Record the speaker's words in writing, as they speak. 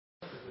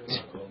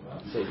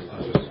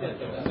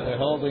We're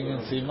holding in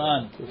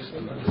Siman.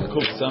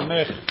 Kuf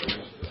Samech.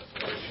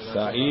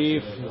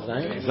 Saif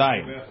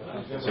Zayin.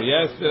 So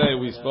yesterday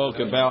we spoke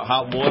about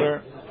hot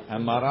water,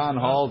 and Maran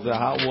holds that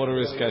hot water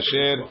is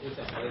kasher,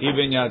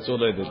 even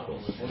Yatzoledet.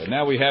 But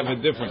now we have a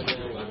different.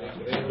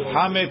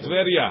 Hamet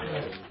Veria.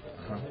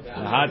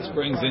 The hot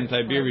springs in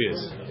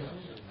Tiberias.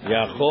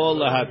 Yachol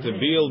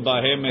lahatbil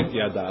bahem et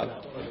yadav.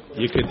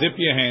 You could dip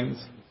your hands.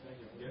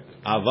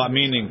 Ava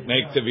meaning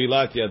make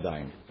tevilat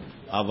yadayim.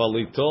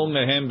 Avalitol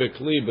mehem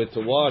bekli, but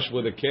to wash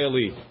with a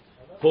keli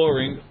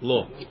pouring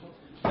lo.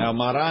 Now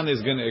Maran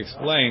is going to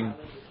explain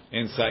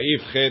in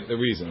Saif Chet the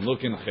reason.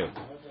 Look in Chet.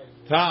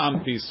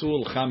 Ta'am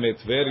pisul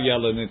chamet veria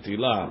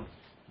lenetilah.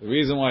 The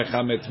reason why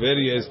chamet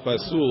veria is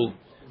pasul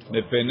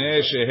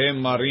mepene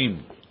shehem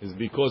marim is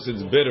because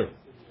it's bitter.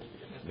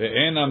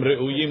 Ve'enam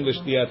reuyim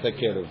l'shtiyat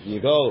hakerev. You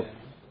go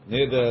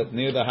near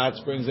the hot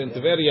springs in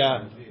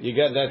Tveria, you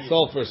get that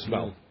sulfur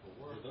smell,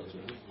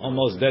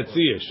 almost that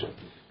sea-ish.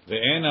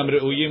 Ve'enam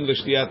reuyim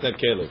l'shtiyat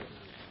hakerev.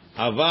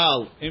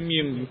 Aval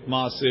im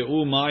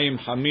maseu mayim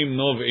hamim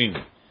nov'im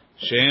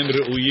shehem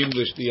reuyim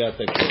l'shtiyat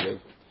hakerev.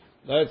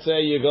 Let's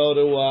say you go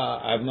to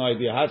I have no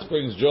idea, Hot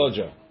Springs,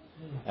 Georgia,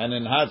 and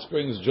in Hot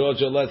Springs,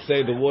 Georgia, let's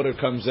say the water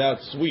comes out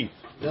sweet,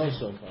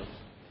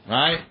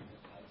 right?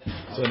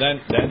 So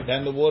then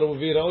the water will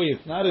be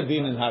it's not a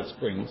din in Hot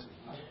Springs.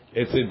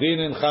 It's a din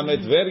in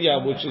Chamet Veria,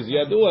 which is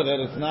Yadua, that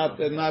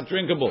it's not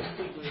drinkable.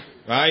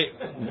 Right?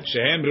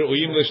 Shehem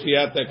re'uyim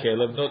l'shtiyat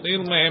ha'kelev,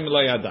 notnil mehem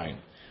layadayim.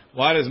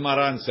 Why does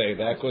Maran say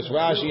that? Because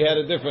Rashi had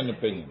a different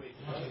opinion.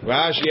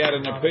 Rashi had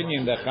an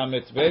opinion that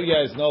Chamet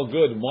Veria is no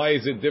good. Why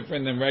is it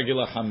different than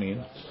regular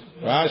Chamin?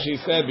 Rashi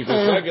said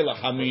because regular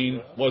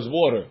Chamin was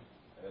water.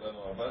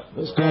 It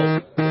was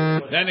cold.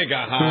 Then it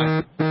got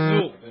hot.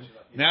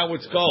 Now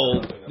it's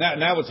cold.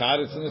 Now it's hot.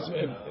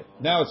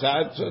 Now it's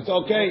hot. So it's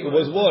okay. It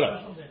was water.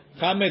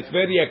 Chametz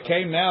Veria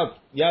came out.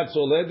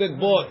 Yatzoledet,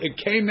 but it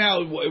came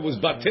out. It was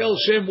Batel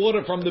Shem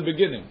water from the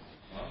beginning.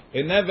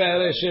 It never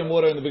had Shem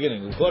water in the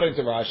beginning. According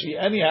to Rashi,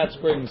 any hot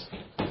springs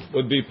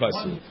would be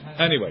pasul.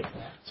 Anyway,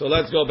 so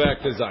let's go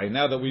back to Zayin.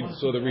 Now that we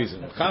saw the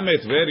reason,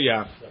 Chametz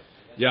Veria,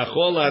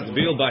 Yachol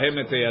Adbil Bahem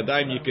et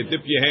Yadayim. You could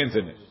dip your hands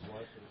in it.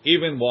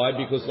 Even why?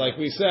 Because, like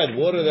we said,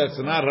 water that's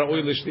not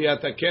ra'ui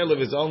l'shtiyat ha'kelev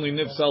is only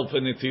nifsal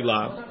for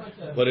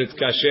netilah, but it's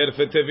kasher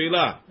for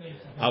tevilah.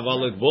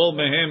 Aval it bol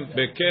mehem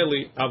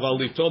bekeli, aval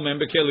lito mehem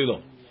bekeli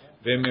lo.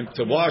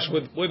 To wash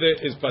with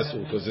it is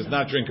pasul because it's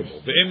not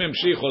drinkable. Ve'im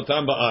emshich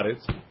otam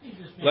ba'aretz.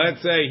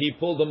 Let's say he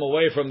pulled them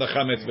away from the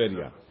chametz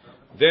veria.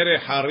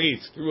 Derech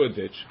haritz, through a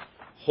ditch.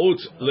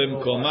 Chutz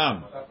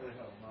limkomam,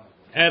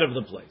 out of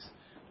the place.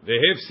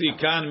 Ve'hifsi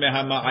kan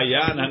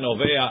mehama'ayan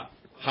hanovea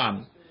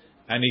ham.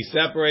 And he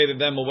separated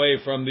them away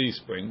from the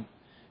spring.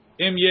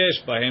 Im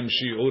yesh bahem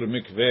shi'ur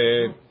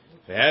mikveh.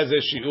 If it has a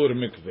shi'ur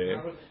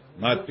mikveh,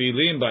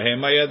 matpilim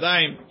bahem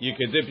ayadayim, you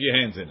can dip your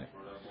hands in it.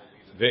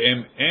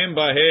 Ve'im em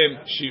bahem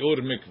shi'ur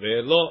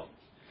mikveh, lo.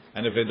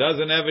 And if it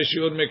doesn't have a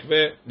shi'ur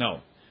mikveh,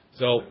 no.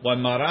 So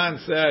when Maran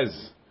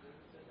says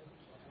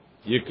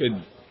you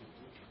could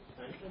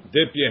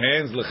dip your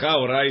hands,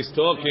 l'chaura, he's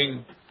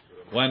talking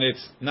when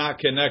it's not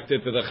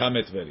connected to the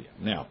chametz veria.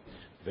 Now,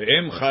 let's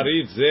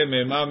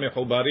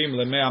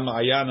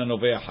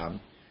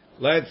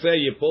say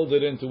you pulled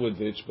it into a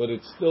ditch, but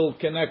it's still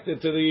connected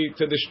to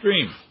the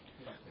stream.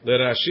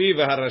 Rashi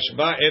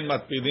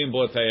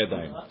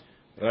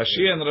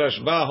and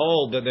Rashba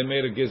hold that they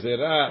made a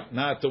gezerah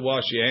not to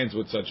wash your hands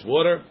with such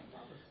water,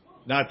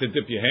 not to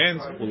dip your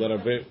hands. According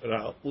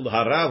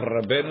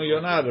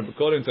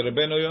to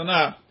Rabbeinu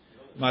Yonah,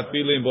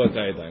 matpilim bo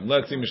tayadayim.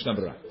 Let's see Mishnah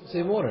Berurah.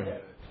 Same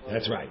water.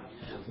 That's right.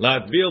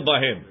 Latbil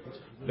bahim.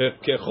 You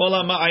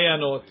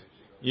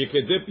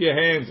could dip your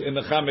hands in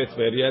the chametz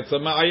veria. It's a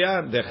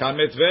ma'ayan. The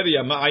chametz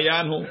veria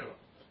ma'ayan hu.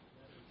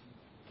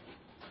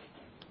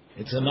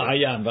 It's a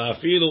ma'ayan.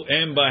 Va'afilu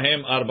em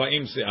bahem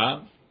 40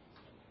 se'ah.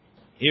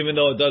 Even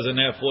though it doesn't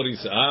have 40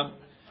 se'ah.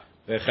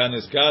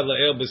 V'chaneskad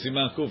la'el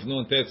b'siman kuf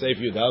nun tet seif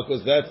yudal.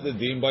 Because that's the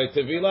din by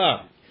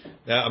tevilah.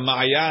 The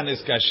ma'ayan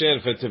is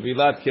kasher for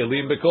tevilat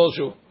kelim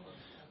bekolshu.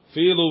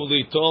 Filu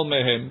litol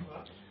mehem.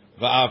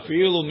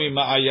 Va'afilu mi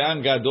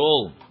ma'ayan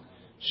gadol.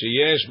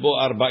 Sheyesh bo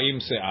 40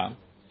 se'ah.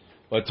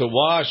 But to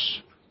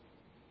wash,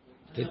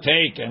 to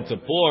take, and to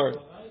pour,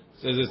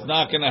 says it's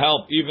not going to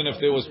help even if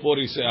there was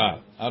 40 se'ah.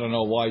 I don't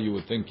know why you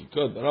would think you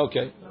could, but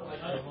okay.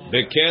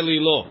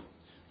 Bekeli lo.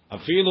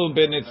 Afilu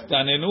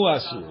benitztanenu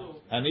asur.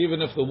 And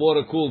even if the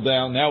water cooled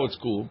down, now it's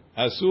cool.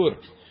 Asur.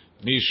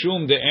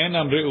 Mishum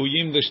de'enam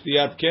re'uyim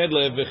l'shtiyat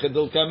kedlev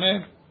v'chedil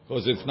kameh.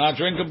 Because it's not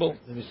drinkable.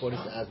 Maybe 40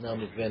 se'ah now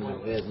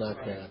mikveh is not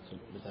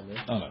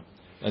no.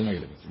 Doesn't make a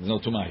difference. There's no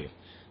tumah here.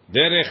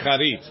 Derech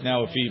haritz.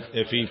 Now,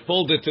 if he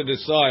pulled it to the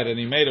side and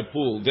he made a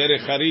pool,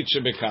 derech haritz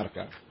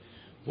shebekarka.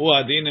 Hu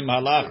adinim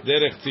halach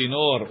derech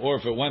tzinor, or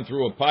if it went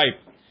through a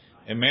pipe,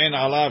 emen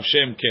alav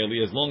shem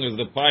keli, as long as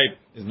the pipe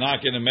is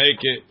not going to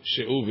make it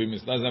sheuvim,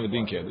 it doesn't have a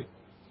din keli.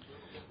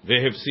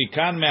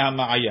 Vehifsikan meha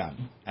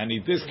ma'ayan, and he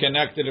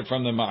disconnected it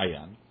from the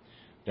ma'ayan.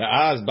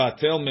 Da'az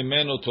batel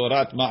mimenu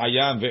torat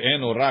ma'ayan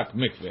ve'eno rak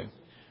mikveh.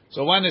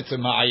 So when it's a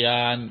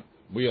ma'ayan,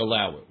 we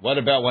allow it. What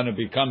about when it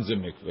becomes a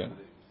mikveh?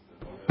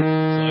 So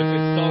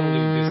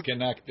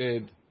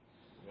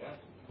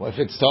if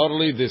it's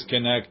totally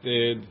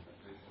disconnected,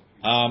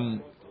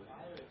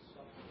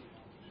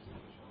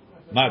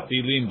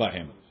 matilim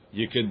bahim.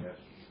 You could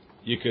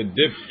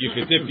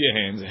dip your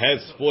hands. It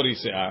has 40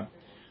 se'ah.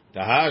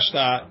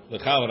 Tahashta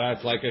l'chavra.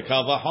 It's like a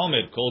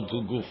kavahomet called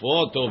to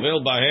gufo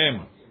tovel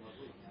bahim.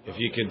 If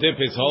you could dip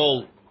his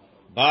whole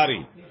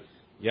body,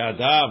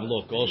 yadav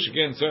lo kol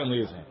sheken, certainly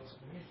his hands.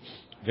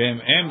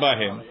 V'em em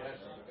bahim.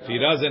 If it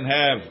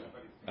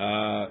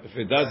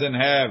doesn't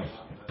have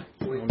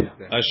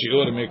a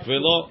shiur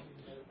mikvelo,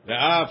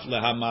 ve'af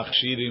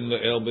lehamachshirim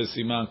le'el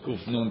besiman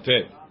kuf nun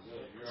tet.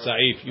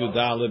 Saif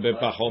yudale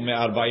bepacho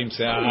me-40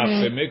 se'ah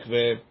af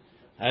mikveh.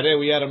 Hare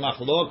we had a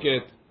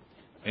machloket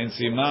in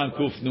siman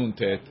kuf nun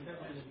tet.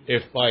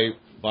 If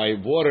by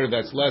water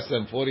that's less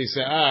than 40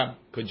 se'ah,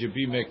 could you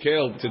be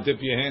mekel to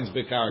dip your hands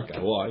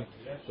bekarka? Why?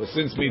 But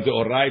since me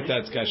deoraita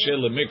it's kasher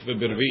lemikveh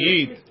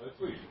bervi'it,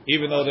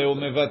 even though they will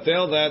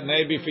mevatel that,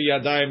 maybe for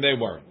Yadayim they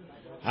were.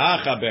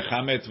 Hacha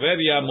bechamet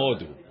verya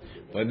modu.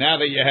 But now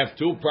that you have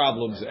two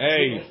problems, A,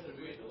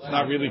 it's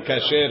not really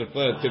kasher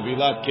for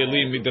tevilat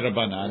kelim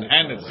midrabanan,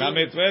 and it's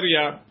chamet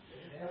verya,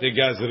 the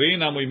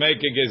gazrina, we make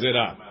a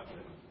gezerah.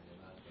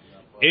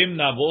 Im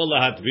navo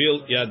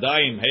lahatvil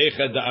Yadayim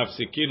heicha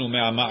da'afsikinu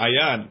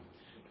me'ama'ayan.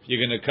 If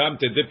you're going to come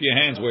to dip your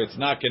hands where it's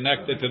not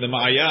connected to the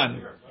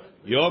ma'ayan,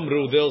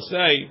 yomru, they'll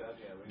say,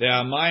 the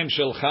amayim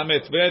shel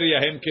chamet verya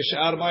hem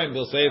kishar mayim.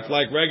 They'll say it's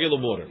like regular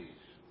water.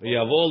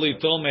 V'yavoli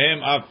tol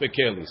mehem av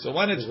pekeli. So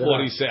when it's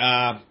 40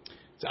 se'ah,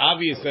 it's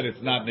obvious that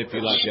it's not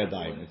netilat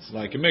yadayim. It's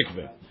like a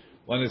mikveh.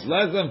 When it's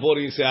less than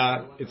 40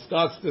 se'ah, it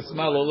starts to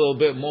smell a little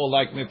bit more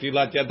like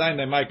netilat yadayim.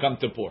 They might come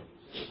to pour.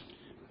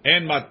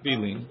 And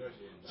matbilim.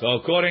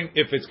 So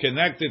if it's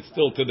connected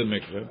still to the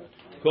mikveh,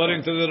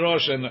 according to the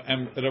Rosh and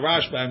the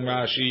Rashba and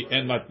Rashi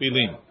and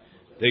matbilim,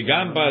 the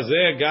gam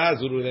bazeh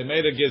gazuru, they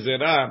made a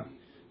gezerah.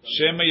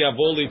 Shema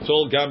yavoli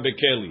tol gam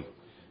bekeli,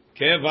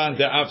 kevan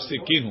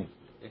de'afsikinu,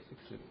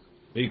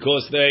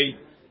 because they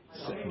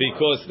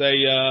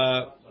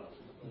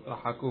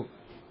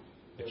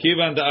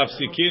kevan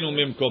de'afsikinu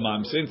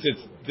mimkomam, since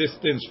it's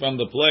distance from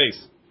the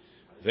place.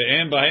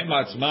 Ve'em bahem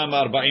atzmam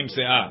 40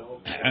 se'ah,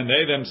 and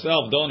they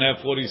themselves don't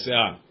have 40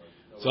 se'ah.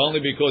 It's only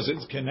because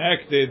it's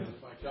connected.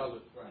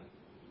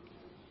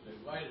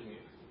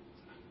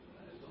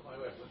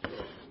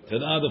 To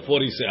the other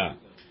 40 se'ah.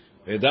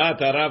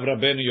 Vedat Harav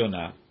Rabbeinu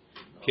Yonah.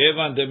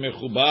 Kevan de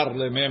mechubar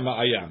leme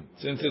ma'ayan.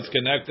 Since it's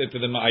connected to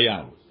the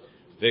ma'ayan.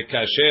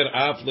 Ve'kasher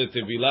af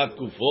letevilat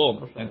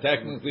kufo. And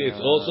technically it's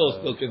also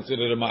still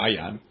considered a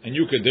ma'ayan. And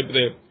you could dip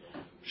there.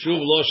 Shuv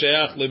lo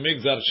sheach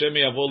lemigzar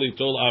shemi avoli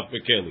tol af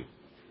bekeli.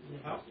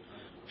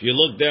 If you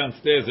look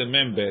downstairs in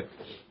Membet,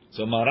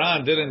 so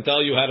Maran didn't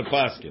tell you how to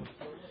paskin.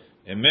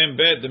 In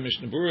Membet, the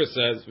Mishnah Berurah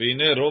says,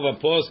 V'ineh rova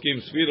poskim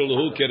sfiru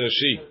lehu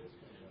kerashi.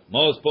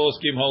 Most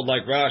poskim hold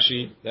like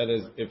Rashi, that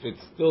is, if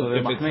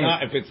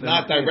it's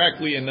not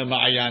directly in the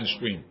Ma'ayan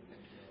stream,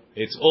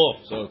 it's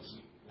off. So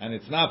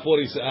it's not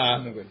 40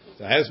 se'ah,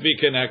 so it has to be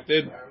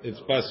connected.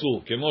 It's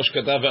pasul. Kemosh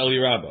katav Eli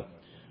Rabba.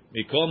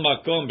 Mikol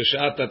makom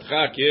b'shat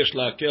adchak yesh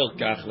la'akel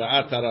kach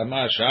la'at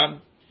harama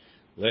sham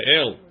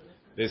le'el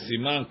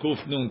b'siman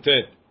kuf nun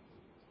tet.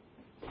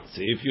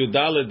 Seif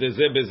yudale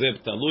dezeh bezeh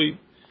talui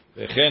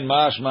v'chen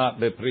mashma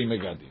bepri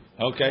megadim.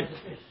 Okay.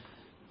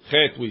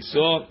 Chet, we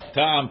saw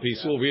ta'am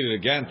pisul. Read it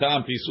again.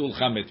 Ta'am pisul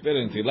chamet ver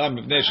netilah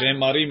mipnei shehem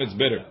marim. It's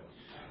bitter.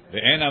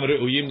 Ve'enam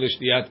re'uyim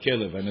l'shtiyat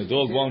kelev, and the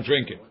dog won't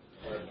drink it.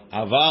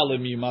 Aval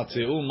im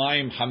yimatzeu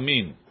mayim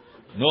hamin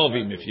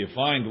novim. If you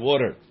find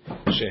water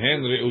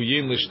shehen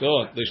re'uyim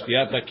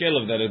l'shtiyat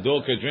kelev, that a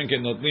dog could drink it,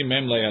 notnim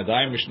mem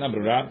la'yadayim mishnah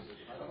berurah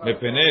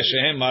mipnei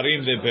shehem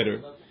marim, they're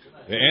bitter.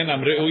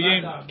 Ve'enam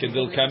re'uyim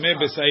kedil kameh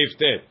b'saif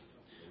tet.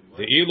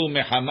 Ve'ilu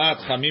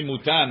mehamat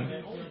chamimutan.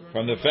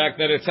 From the fact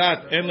that it's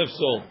hot, en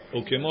lefsol,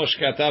 ukemosh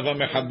katava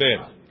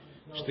mechaber,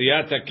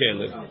 shtiyat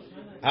hakelev,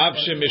 av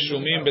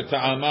shemeshumim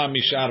beta'ama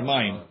mishar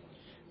mayim.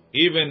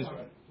 Even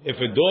if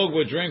a dog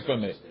would drink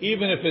from it,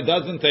 even if it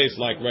doesn't taste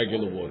like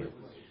regular water,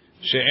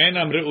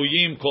 she'enam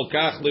re'uyim kol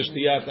kach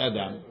l'shtiyat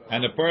adam,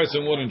 and a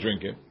person wouldn't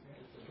drink it.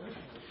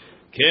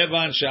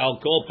 Kevan she'al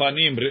kol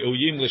panim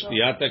re'uyim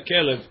l'shtiyat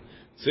hakelev,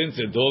 since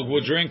a dog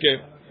would drink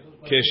it,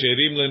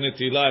 kesherim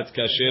le'netilah, it's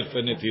kasher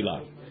for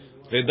netilah.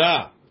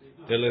 Veda.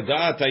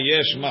 Teledat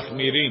hayesh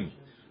machmirin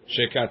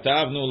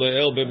shekatavnu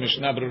le'el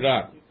b'mishnah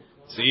berurah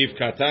seif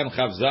katan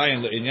chav zayin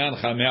le'inyan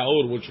chamei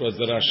ha'ur, which was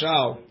the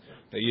rashal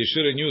that you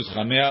shouldn't use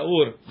chamei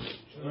ha'ur.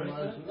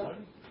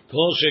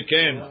 Kol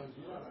sheken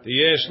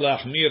tiyesh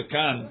lachmir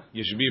kan,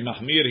 you should be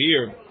machmir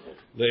here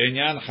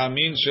le'inyan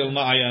chamin shel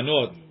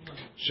ma'ayanot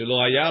shelo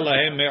haya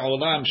lahem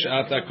me'olam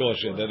she'at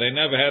hakosher, that they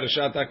never had a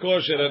she'at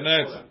hakosher, and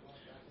that's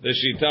the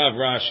shita of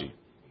Rashi.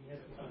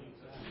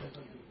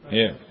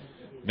 Here.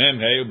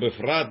 Memhei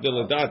ubefrat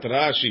deledat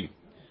Rashi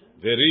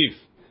verif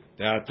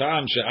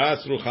te'atam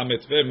she'asru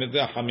chametve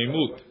mideh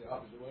hamimut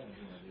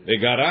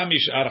וגרם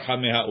משאר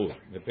חמי האור.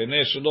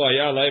 מפני שלא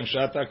היה להם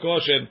שעת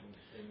הכושר,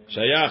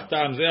 שייך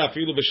טעם זה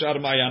אפילו בשאר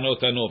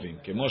מעיינות הנובים,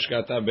 כמו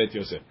שכתב בית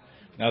יוסף.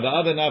 Now the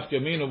other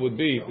nafkamina would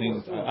be,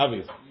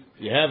 obvious,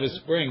 you have a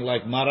spring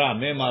like Mara,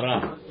 me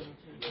Mara,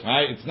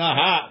 right? It's not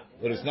hot,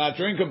 but it's not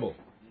drinkable.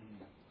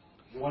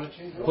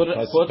 Put the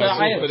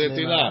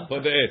Netilat,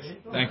 put the it.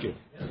 Thank you.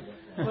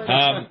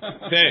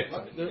 Tet.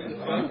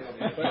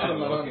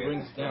 Maran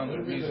brings down the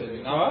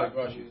reason. Not like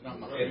Rashi. It's not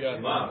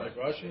Machriya, not like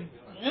Rashi.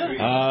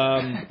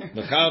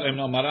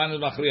 The Maran is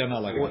Machriya,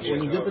 not like Rashi.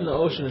 When you dip in the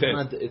ocean,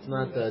 it's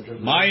not.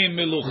 Mayim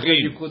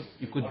meluchim.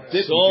 You could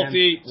dip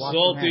Salty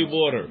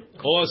water,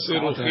 or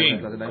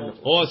siruchim,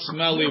 or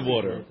smelly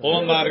water,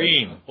 or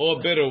marine,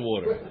 or bitter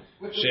water.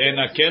 She'en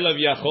hakelev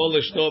yachol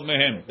lishtot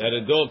mehem, that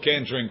a dog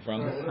can't drink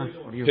from.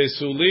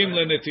 Pesulim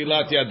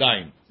lenetilat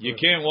yadayim. You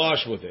can't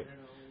wash with it.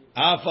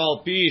 Af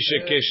al pi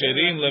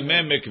shekesherim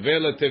lemem mikveh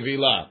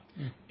letevila,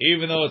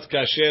 even though it's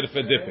kasher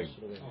for dipping.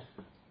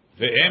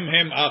 Ve'em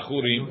hem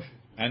achurim,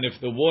 and if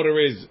the water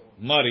is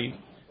muddy,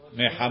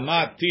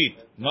 mehamat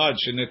tit, mud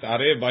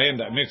shenitarev bahem,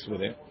 that mixed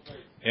with it.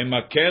 Em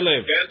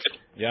hakelev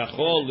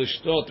yachol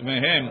lishtot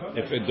mehem,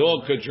 if a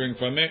dog could drink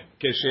from it,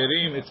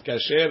 kesherim, it's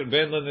kasher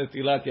ben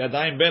lenetilat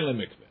yadayim ben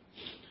lemikveh.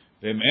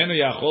 Ve'em enu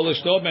yachol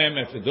lishtot mehem,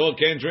 if a dog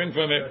can't drink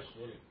from it,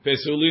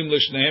 pesulim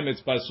lishnehem,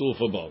 it's pasul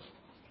for both.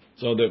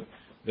 So the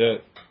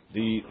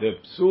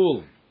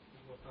psul,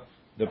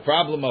 the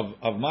problem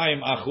of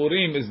mayim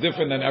achurim is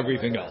different than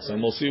everything else,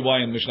 and we'll see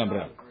why in Mishnah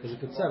Berurah. Because it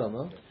could settle,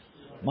 no?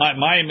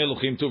 Mayim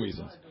meluchim, two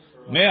reasons.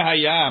 Me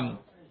hayam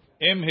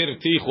im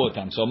hirtichu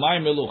otam. So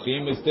mayim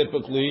meluchim is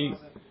typically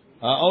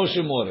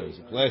ocean waters.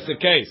 That's the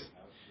case.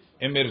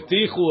 Im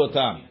hirtichu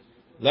otam.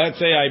 Let's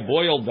say I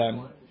boiled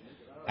them,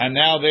 and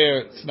now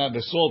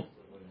the salt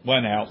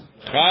went out.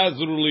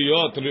 Chazru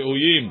liyot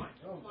reuyim.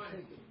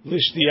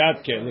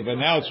 Lishtiyat kelev, and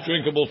now it's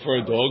drinkable for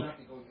a dog.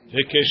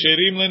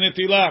 Kesherim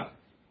lenetilah.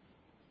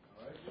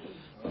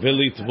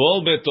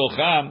 Velitvol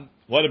betocham.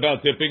 What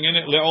about dipping in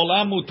it?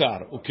 Leolam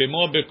mutar.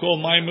 Ukemo bekol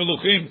mayim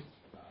meluchim.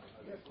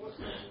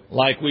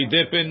 Like we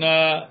dip in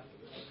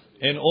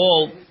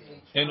all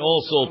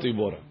salty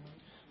water.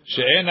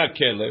 She'en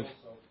hakelev.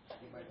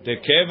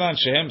 Dekevan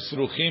shehem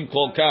sruchim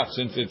kol kach.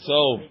 Since it's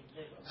so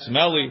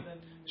smelly.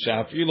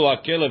 She'afilu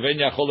hakelev en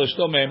yachol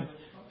leshtomem.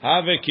 It's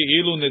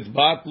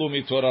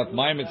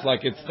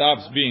like it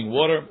stops being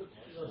water.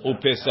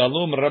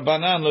 Upesalum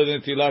rabanan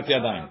lenetilat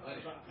yadayim,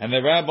 and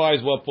the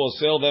rabbis will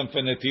posel them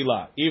for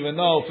netilah, even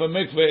though for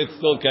mikveh it's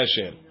still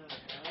kasher.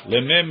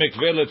 Leme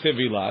mikveh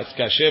letevilah, it's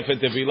kasher for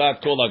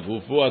tevilat kol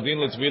hagufu, adin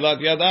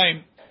letevilat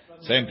yadayim.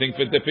 Same thing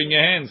for dipping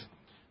your hands.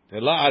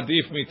 Tela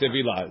adif mi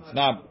tevilah. It's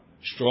not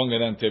stronger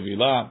than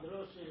tevilah.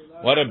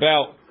 What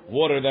about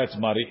water that's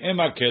muddy?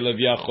 Ema kelev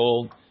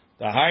yachol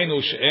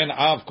tahainu she'en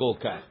av kol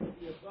kach.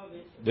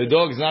 The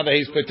dog's not that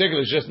he's particular;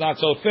 it's just not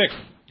so thick.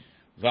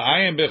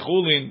 Va'ayim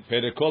bechulin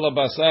perikol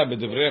basar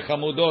b'divrei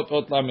chamudot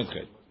ot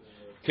lamidchet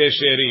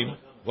kesherim.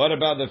 What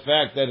about the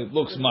fact that it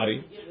looks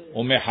muddy?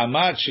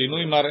 Umehamat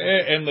shinui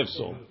mar'eh en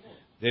lefsol.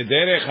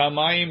 Derech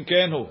hamayim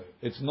kenhu.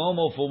 It's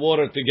normal for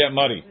water to get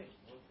muddy.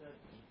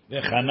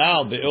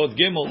 V'chanal be'ot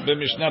gimel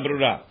b'mishnah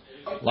berurah,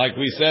 like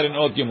we said in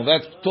ot gimel.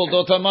 That's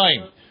toldot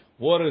hamayim.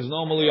 Water is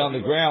normally on the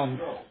ground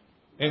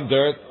in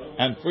dirt,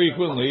 and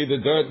frequently the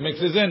dirt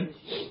mixes in.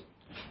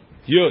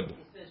 Yud.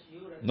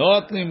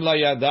 Notlim la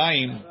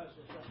yadayim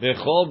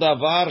v'chol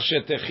davar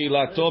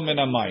shetechilato min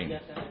hamayim.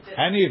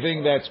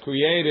 Anything that's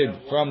created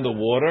from the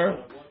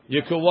water,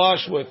 you can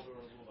wash with.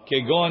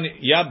 Kegon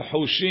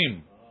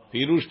yabhushim,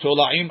 pirush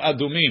tolaim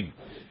adumim.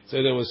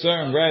 So there was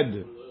certain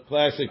red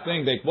plastic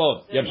thing they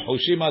quote,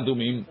 yabhushim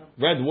adumim,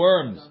 red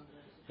worms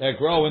that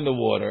grow in the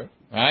water,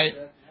 right?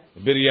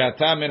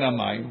 Biriyata min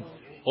hamayim,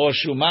 or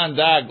shuman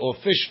dag, or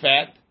fish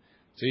fat.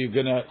 So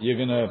you're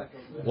gonna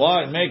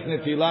what? Make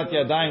netilat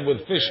yadayim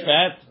with fish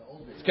fat.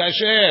 It's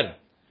kasher,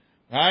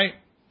 right?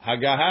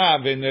 Hagaha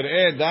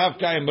v'nireh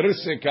davka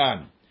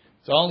imrisekan.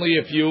 It's only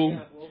if you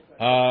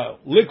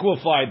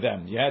liquefied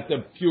them. You have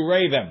to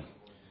puree them.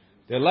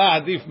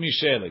 Tela adif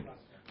mishelig.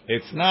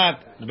 It's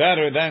not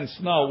better than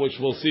snow, which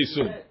we'll see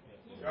soon.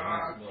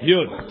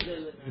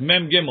 Yud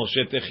mem gimel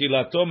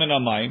shetechilato min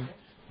hamayim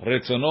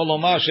retzono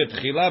lomar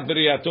shetechilat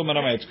b'riyato min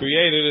hamayim. It's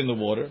created in the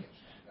water.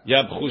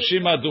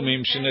 Yabchushim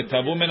adumim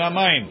shenetavu min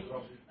hamayim.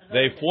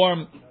 They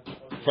form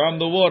from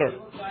the water.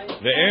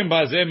 Ve'em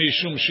bazeh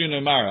mishum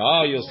shinui mara.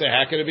 Oh, you'll say,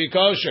 how can it be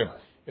kosher?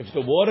 If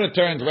the water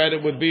turned red,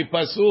 it would be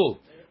pasul.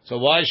 So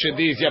why should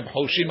these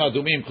yabchushim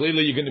adumim?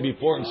 Clearly, you're going to be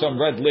pouring some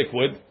red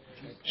liquid.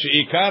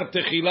 Sheikar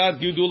techilat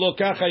yudulo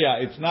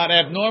kachaya. It's not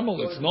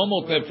abnormal. It's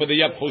normal for the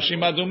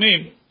yabchushim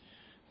adumim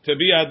to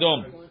be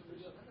adom.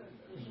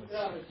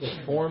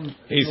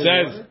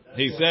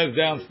 He says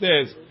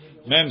downstairs.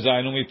 Mem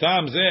zaynu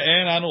mitam ze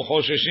en anu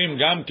chosheshim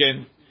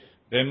gamken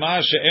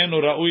b'ma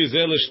she'enu ra'ui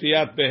ze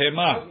l'shtiyat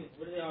behema.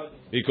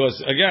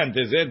 Because again,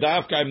 tezeh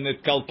dafka im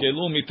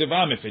netkalkelu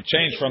mitevam. If it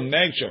changed from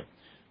nature,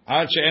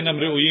 ad she'enam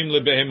re'uyim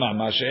lebehema,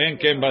 ma she'en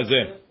ken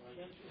bazeh.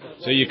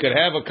 So you could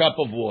have a cup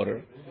of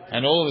water,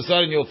 and all of a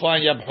sudden you'll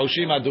find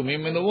yabhushim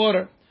adumim in the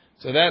water.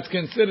 So that's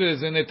considered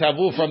as an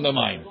itavu from the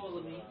mine.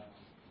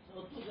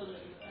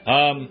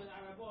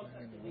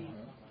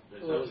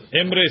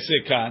 Imre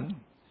sekan,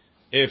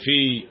 if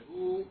he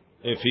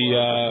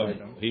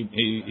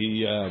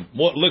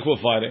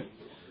liquefied it.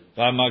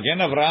 Magen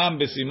Avraham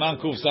b'siman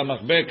kuf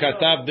samach be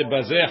katav de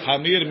bazeh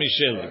hamir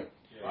misheli.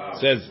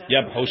 Says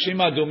yabhushim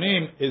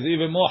adumim is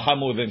even more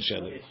hamur than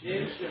sheli.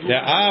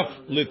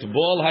 De'af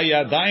litbol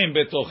hayadayim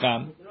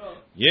betocham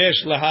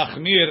yesh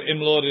lahachmir im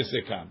lo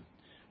risekam.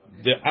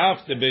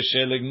 De'af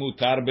beshelig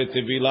mutar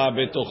betevila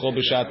betocho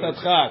b'shatat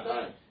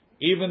chag.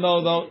 Even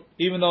though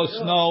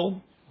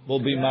snow will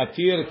be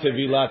matir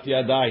tevilat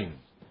yadayim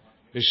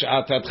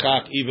b'shatat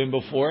chag, even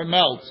before it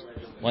melts.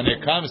 When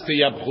it comes to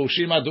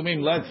Yabchushim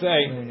Adumim, let's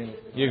say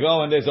you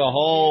go and there's a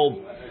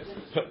whole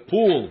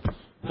pool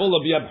full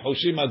of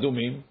Yabchushim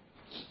Adumim,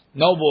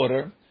 no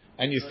water,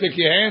 and you stick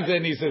your hands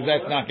in, he says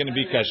that's not going to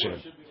be kasher.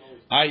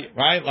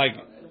 Right? Like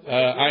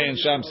Ayin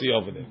Shamsi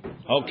over there.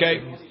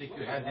 Okay?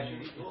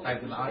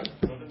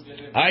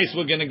 Ice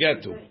we're going to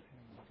get to.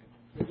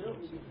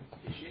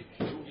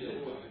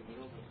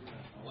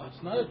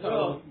 It's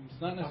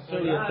not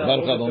necessarily a